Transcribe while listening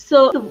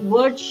So the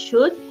word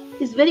should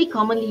is very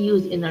commonly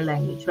used in our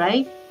language,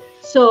 right?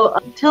 So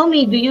tell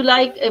me, do you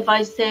like if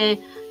I say,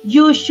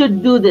 you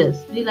should do this?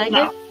 Do you like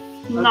No,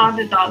 it? not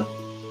at all.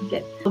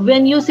 Okay.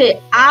 When you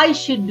say, I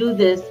should do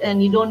this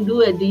and you don't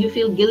do it, do you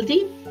feel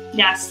guilty?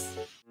 Yes.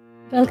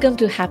 Welcome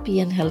to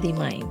Happy and Healthy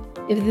Mind.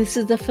 If this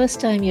is the first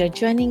time you're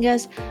joining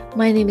us,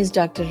 my name is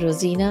Dr.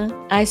 Rosina.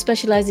 I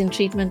specialize in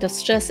treatment of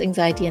stress,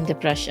 anxiety, and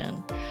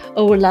depression.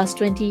 Over the last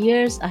 20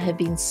 years, I have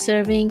been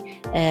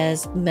serving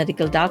as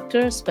medical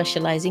doctor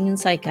specializing in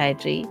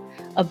psychiatry,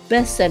 a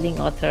best-selling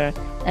author,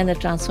 and a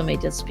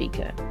transformative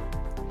speaker.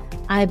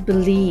 I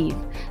believe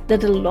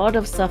that a lot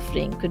of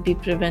suffering could be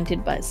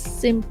prevented by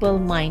simple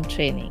mind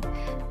training.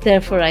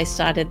 Therefore, I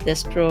started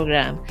this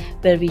program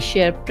where we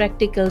share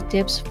practical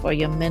tips for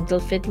your mental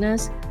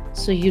fitness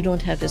so you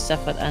don't have to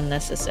suffer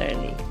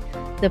unnecessarily.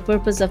 The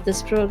purpose of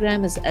this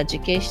program is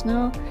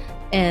educational,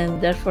 and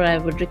therefore I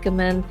would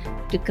recommend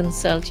to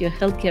consult your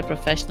healthcare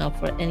professional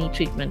for any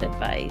treatment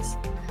advice.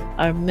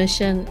 Our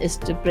mission is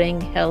to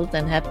bring health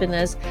and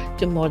happiness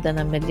to more than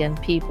 1 million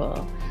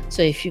people.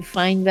 So if you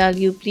find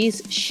value,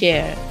 please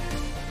share,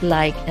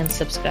 like, and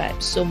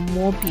subscribe so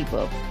more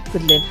people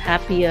could live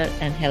happier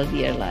and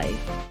healthier life.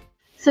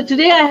 So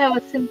today I have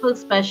a simple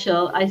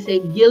special. I say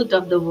guilt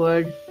of the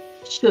word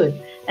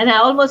should. And I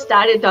almost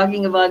started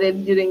talking about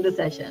it during the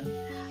session.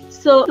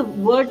 So the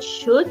word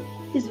should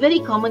is very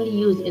commonly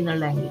used in our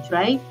language,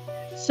 right?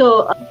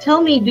 So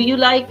tell me, do you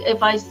like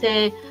if I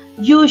say,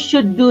 you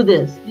should do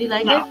this? Do you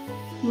like No,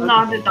 it?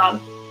 not at all.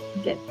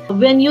 Okay.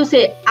 When you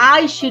say,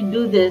 I should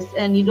do this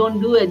and you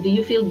don't do it, do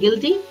you feel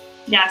guilty?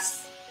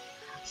 Yes.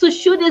 So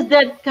should is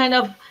that kind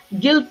of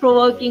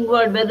guilt-provoking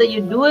word. Whether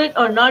you do it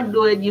or not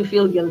do it, you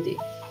feel guilty.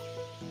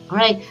 All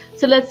right.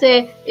 So let's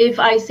say if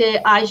I say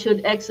I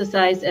should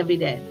exercise every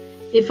day.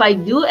 If I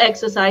do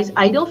exercise,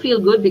 I don't feel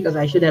good because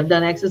I should have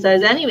done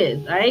exercise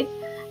anyways, right?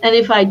 And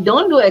if I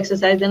don't do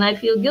exercise, then I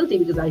feel guilty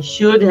because I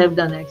should have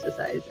done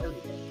exercise every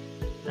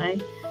day,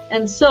 right?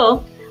 And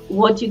so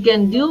what you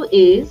can do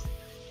is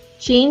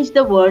change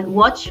the word.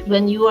 Watch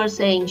when you are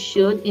saying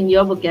should in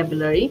your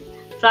vocabulary,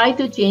 try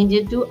to change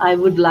it to I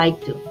would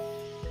like to.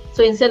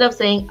 So instead of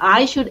saying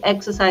I should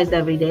exercise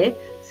every day,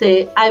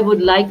 say I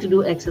would like to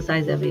do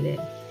exercise every day.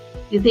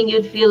 You think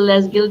you'd feel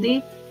less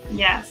guilty?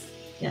 Yes.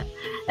 Yeah.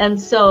 And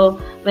so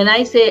when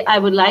I say I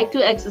would like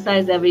to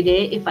exercise every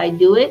day, if I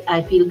do it,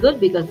 I feel good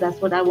because that's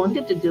what I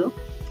wanted to do.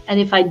 And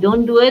if I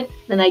don't do it,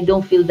 then I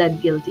don't feel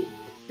that guilty.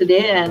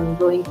 Today and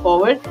going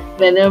forward,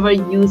 whenever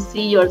you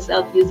see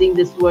yourself using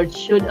this word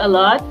should a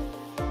lot,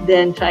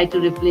 then try to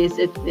replace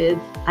it with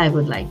I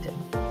would like to.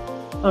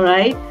 All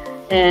right.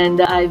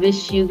 And I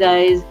wish you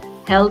guys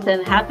health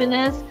and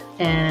happiness,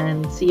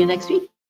 and see you next week.